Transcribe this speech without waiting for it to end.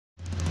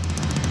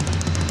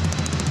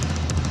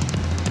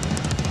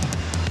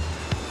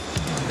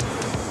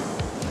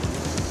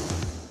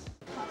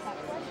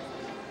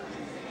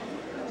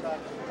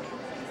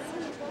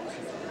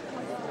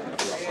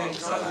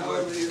have a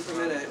word with you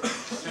for a minute.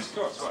 Just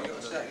go, I've got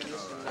a second.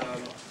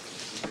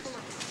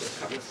 A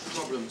couple of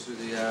problems with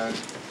the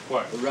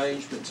what?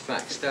 arrangements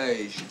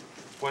backstage.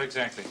 What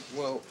exactly?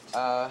 Well,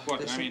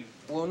 what? I mean...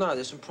 Well, no,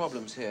 there's some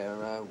problems here.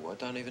 I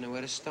don't even know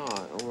where to start.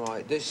 All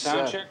right, this...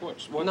 Sound check?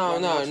 What?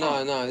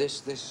 No.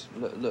 This...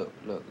 Look.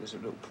 There's a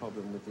little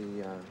problem with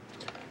the...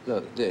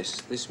 Look,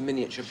 this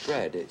miniature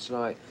bread. It's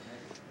like...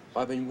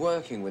 I've been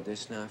working with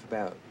this now for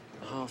about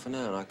half an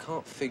hour, and I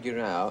can't figure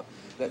out...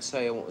 Let's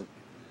say I want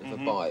a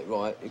bite,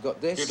 right? You got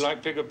this... You'd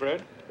like bigger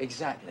bread?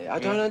 Exactly. I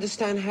don't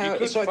understand how... You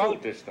could it's like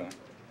fold this, though.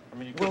 I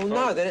mean, you could well, fold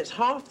no, it. then it's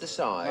half the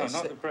size. No,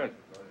 not the bread.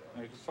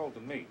 No, you can fold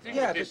the meat.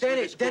 Yeah, but then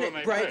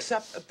it breaks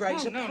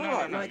apart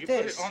No. like You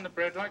this. put it on the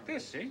bread like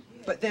this, see?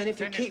 But then if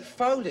you keep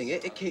folding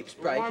it, it keeps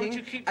breaking. Why would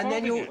you keep and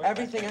then folding it?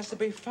 everything has to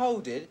be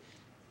folded.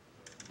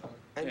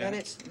 And then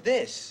it's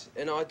this.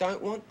 And I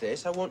don't want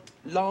this. I want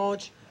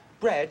large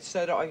bread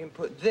so that I can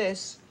put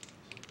this.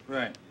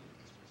 Right.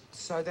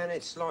 So then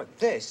it's like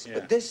this. Yeah.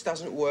 But this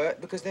doesn't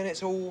work because then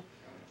it's all...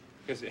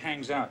 Because it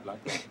hangs out like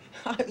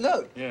that.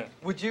 Look. Yeah.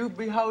 Would you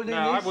be holding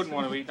No, this? I wouldn't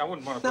want to eat. I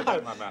wouldn't want to put that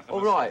in my mouth.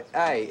 All right.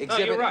 Hey,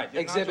 exhibit, you're right.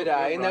 exhibit Nigel,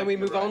 A, you're and then right, we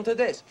you're move on right. to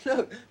this.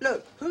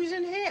 Look, who's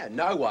in here?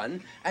 No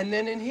one. And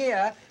then in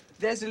here,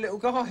 there's a little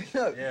guy.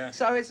 Look. Yeah.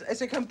 So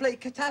it's a complete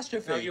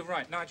catastrophe. No, you're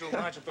right, Nigel,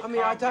 but I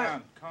mean, I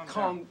don't.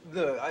 calm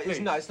down. Look,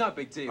 it's no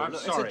big deal. I'm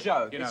Look, sorry. It's a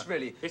joke. You know, It's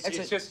really.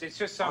 It's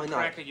just some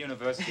crack at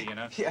university, you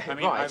know. Yeah, I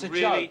mean, right. It's I a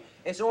really. joke.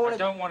 It's all. I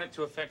don't want it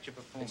to affect your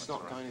performance. It's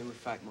not right? going to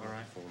affect my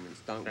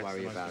performance. Don't That's worry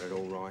the most about it.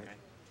 All right. okay.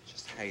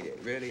 Just hate it.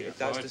 Really, Yeah, it does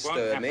well, it won't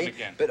disturb happen me.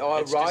 again. But I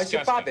It's rise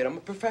disgusting. above it. I'm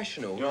a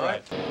professional, You're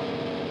right?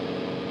 right.